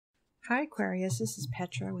Hi Aquarius, this is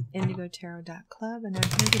Petra with IndigoTarot.club, and I'm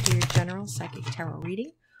here to do your general psychic tarot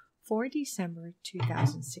reading for December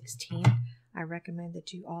 2016. I recommend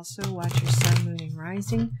that you also watch your Sun, Moon, and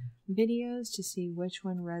Rising videos to see which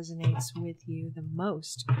one resonates with you the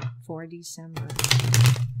most for December.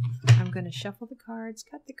 I'm going to shuffle the cards,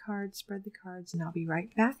 cut the cards, spread the cards, and I'll be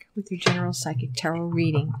right back with your general psychic tarot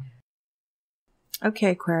reading. Okay,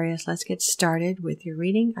 Aquarius, let's get started with your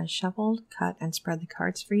reading. I shuffled, cut, and spread the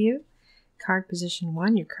cards for you. Card position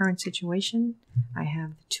 1, your current situation. I have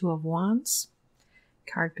the Two of Wands.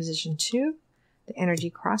 Card position 2, the energy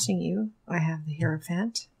crossing you. I have the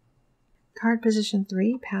Hierophant. Card position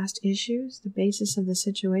 3, past issues, the basis of the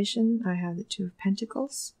situation. I have the Two of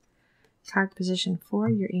Pentacles. Card position 4,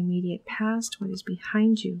 your immediate past, what is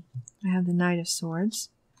behind you. I have the Knight of Swords.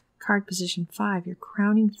 Card position 5, your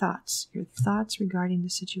crowning thoughts, your thoughts regarding the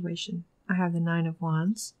situation. I have the Nine of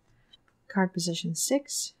Wands. Card position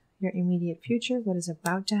 6, your immediate future, what is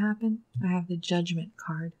about to happen. I have the Judgment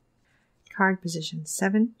card. Card position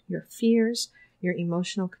 7, your fears, your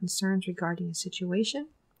emotional concerns regarding a situation.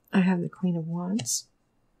 I have the Queen of Wands.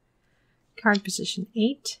 Card position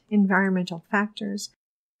 8, environmental factors,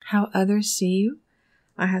 how others see you.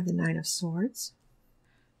 I have the Nine of Swords.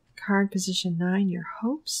 Card position 9, your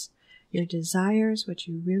hopes, your desires, what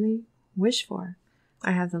you really wish for.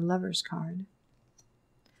 I have the Lover's card.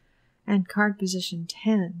 And card position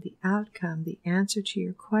 10, the outcome, the answer to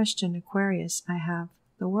your question, Aquarius, I have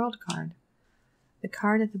the World card. The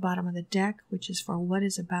card at the bottom of the deck, which is for what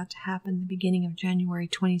is about to happen the beginning of January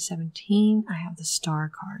 2017, I have the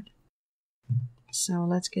Star card. So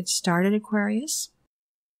let's get started, Aquarius.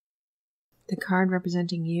 The card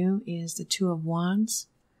representing you is the Two of Wands.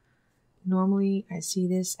 Normally, I see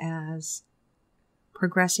this as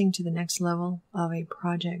progressing to the next level of a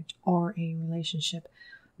project or a relationship.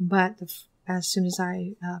 But as soon as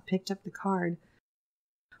I picked up the card,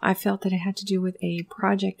 I felt that it had to do with a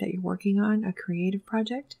project that you're working on, a creative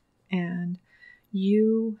project, and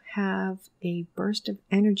you have a burst of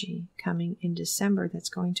energy coming in December that's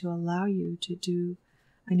going to allow you to do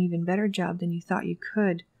an even better job than you thought you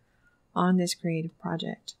could on this creative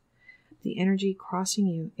project. The energy crossing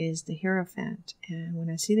you is the Hierophant, and when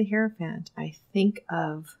I see the Hierophant, I think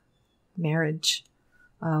of marriage,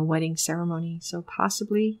 wedding ceremony. So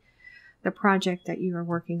possibly the project that you are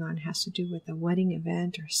working on has to do with a wedding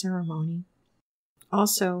event or ceremony.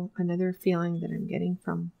 Also, another feeling that I'm getting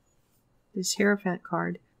from this Hierophant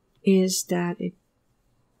card is that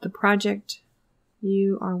the project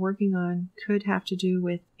you are working on could have to do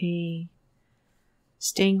with a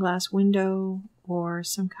stained glass window or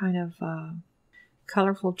some kind of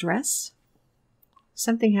colorful dress,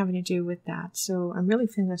 something having to do with that. So I'm really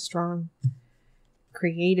feeling a strong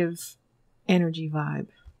creative energy vibe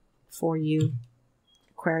for you,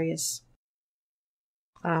 Aquarius.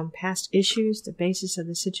 Past issues, the basis of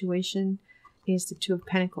the situation is the Two of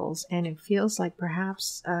Pentacles, and it feels like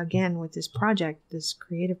perhaps, again, with this project, this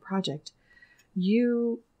creative project,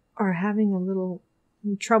 you are having a little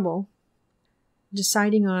trouble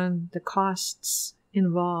deciding on the costs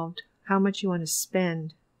involved, how much you want to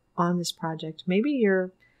spend on this project. Maybe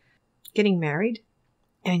you're getting married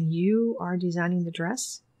and you are designing the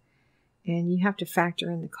dress and you have to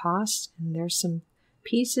factor in the cost, and there's some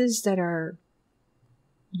pieces that are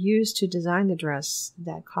used to design the dress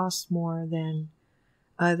that cost more than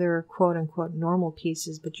other quote-unquote normal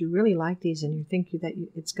pieces, but you really like these and you think that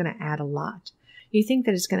it's going to add a lot. You think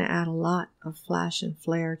that it's going to add a lot of flash and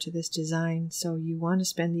flare to this design, so you want to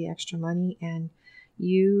spend the extra money, and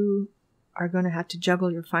you are going to have to juggle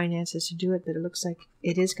your finances to do it, but it looks like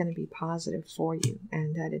it is going to be positive for you,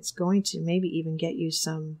 and that it's going to maybe even get you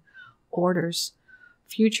some orders,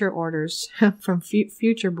 future orders from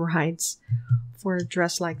future brides for a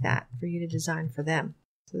dress like that for you to design for them.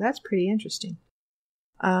 So that's pretty interesting.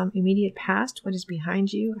 Immediate past, what is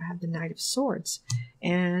behind you? I have the Knight of Swords.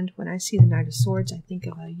 And when I see the Knight of Swords, I think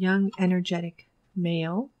of a young, energetic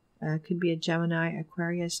male. Could be a Gemini,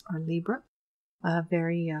 Aquarius, or Libra. A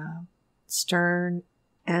very stern,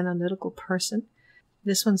 analytical person.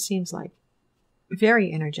 This one seems like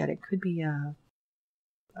very energetic. Could be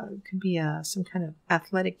some kind of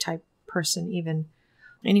athletic type person even.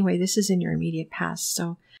 Anyway, this is in your immediate past.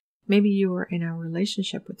 So maybe you were in a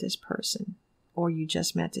relationship with this person, or you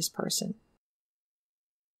just met this person.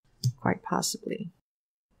 Quite possibly.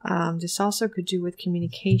 This also could do with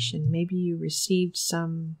communication. Maybe you received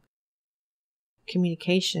some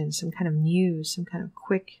communication, some kind of news, some kind of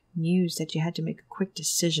quick news that you had to make a quick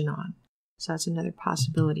decision on. So that's another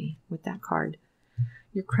possibility with that card.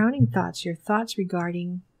 Your crowning thoughts, your thoughts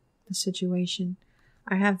regarding the situation.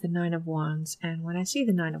 I have the Nine of Wands, and when I see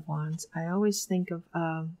the Nine of Wands, I always think of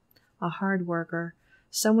a hard worker,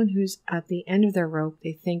 someone who's at the end of their rope.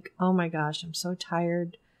 They think, oh my gosh, I'm so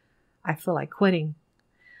tired, I feel like quitting.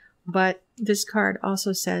 But this card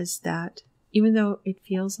also says that even though it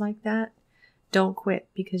feels like that, don't quit,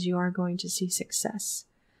 because you are going to see success.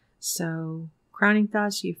 So, crowning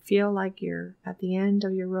thoughts, you feel like you're at the end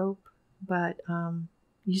of your rope, but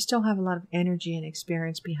you still have a lot of energy and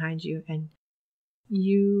experience behind you, and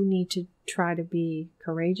you need to try to be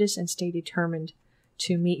courageous and stay determined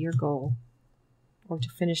to meet your goal or to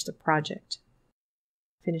finish the project,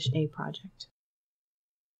 finish a project.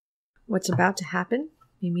 What's about to happen,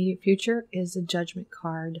 the immediate future, is the Judgment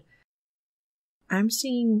card. I'm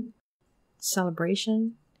seeing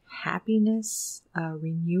celebration, happiness,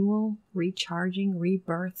 renewal, recharging,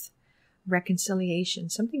 rebirth, reconciliation.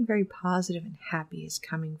 Something very positive and happy is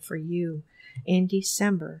coming for you in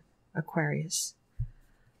December, Aquarius.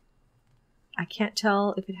 I can't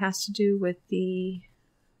tell if it has to do with the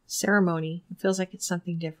ceremony. It feels like it's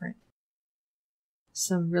something different.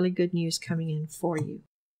 Some really good news coming in for you,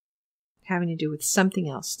 having to do with something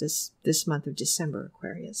else this month of December,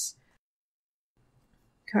 Aquarius.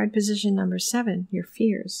 Card position number 7, your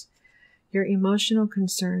fears, your emotional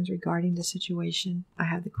concerns regarding the situation. I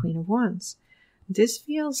have the Queen of Wands. This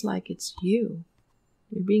feels like it's you.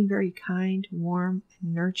 You're being very kind, warm,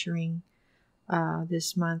 and nurturing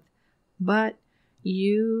this month, but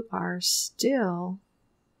you are still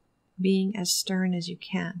being as stern as you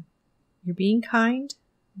can. You're being kind,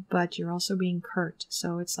 but you're also being curt.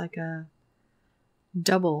 So it's like a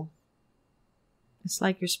double. It's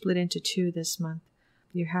like you're split into two this month.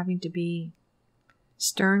 You're having to be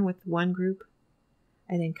stern with one group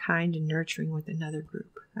and then kind and nurturing with another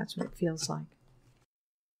group. That's what it feels like.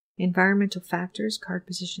 Environmental factors, card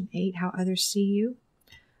position 8, how others see you.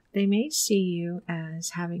 They may see you as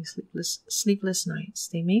having sleepless nights.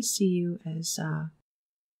 They may see you as,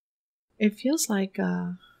 it feels like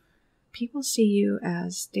people see you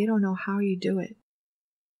as they don't know how you do it.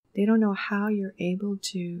 They don't know how you're able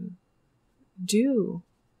to do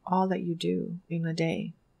all that you do in a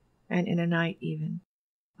day and in a night even.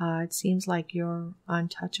 It seems like you're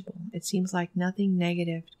untouchable. It seems like nothing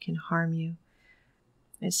negative can harm you.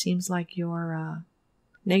 It seems like your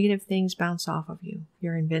negative things bounce off of you.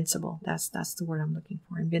 You're invincible. That's the word I'm looking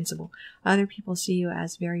for, invincible. Other people see you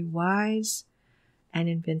as very wise and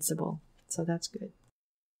invincible, so that's good.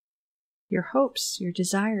 Your hopes, your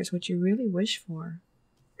desires, what you really wish for,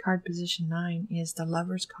 card position 9, is the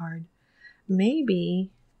Lover's card. Maybe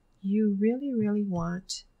you really, really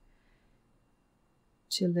want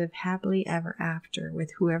to live happily ever after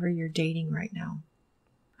with whoever you're dating right now.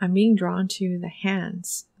 I'm being drawn to the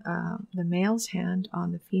hands, the male's hand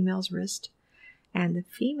on the female's wrist, and the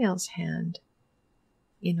female's hand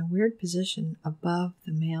in a weird position above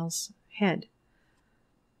the male's head.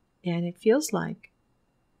 And it feels like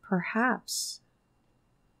perhaps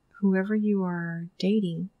whoever you are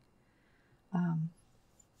dating,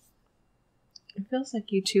 it feels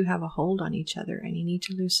like you two have a hold on each other and you need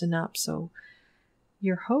to loosen up. So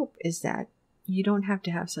your hope is that you don't have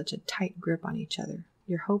to have such a tight grip on each other.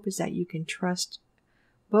 Your hope is that you can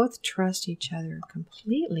both trust each other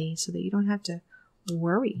completely so that you don't have to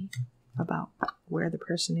worry about where the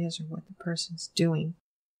person is or what the person's doing.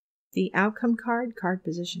 The outcome card, card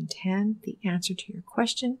position 10, the answer to your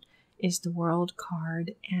question, is the World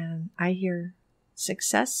card. And I hear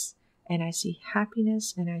success, and I see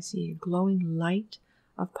happiness, and I see a glowing light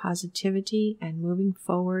of positivity and moving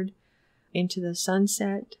forward into the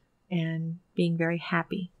sunset and being very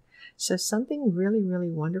happy. So something really, really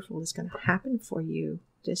wonderful is going to happen for you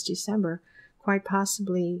this December, quite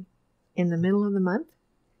possibly in the middle of the month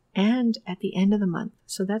and at the end of the month.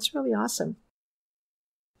 So that's really awesome.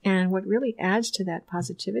 And what really adds to that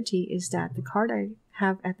positivity is that the card I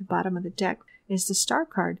have at the bottom of the deck is the Star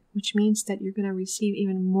card, which means that you're going to receive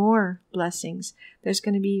even more blessings. There's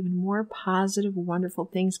going to be even more positive, wonderful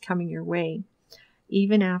things coming your way,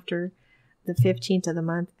 even after the 15th of the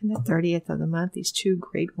month and the 30th of the month. These two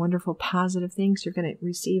great, wonderful, positive things. You're going to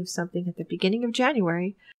receive something at the beginning of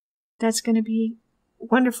January that's going to be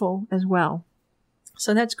wonderful as well.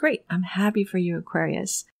 So that's great. I'm happy for you,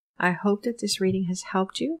 Aquarius. I hope that this reading has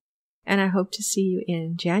helped you, and I hope to see you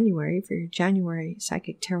in January for your January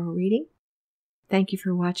Psychic Tarot reading. Thank you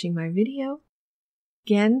for watching my video.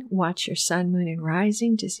 Again, watch your sun, moon, and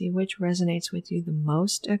rising to see which resonates with you the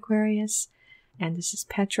most, Aquarius. And this is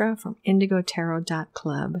Petra from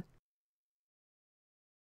indigotarot.club.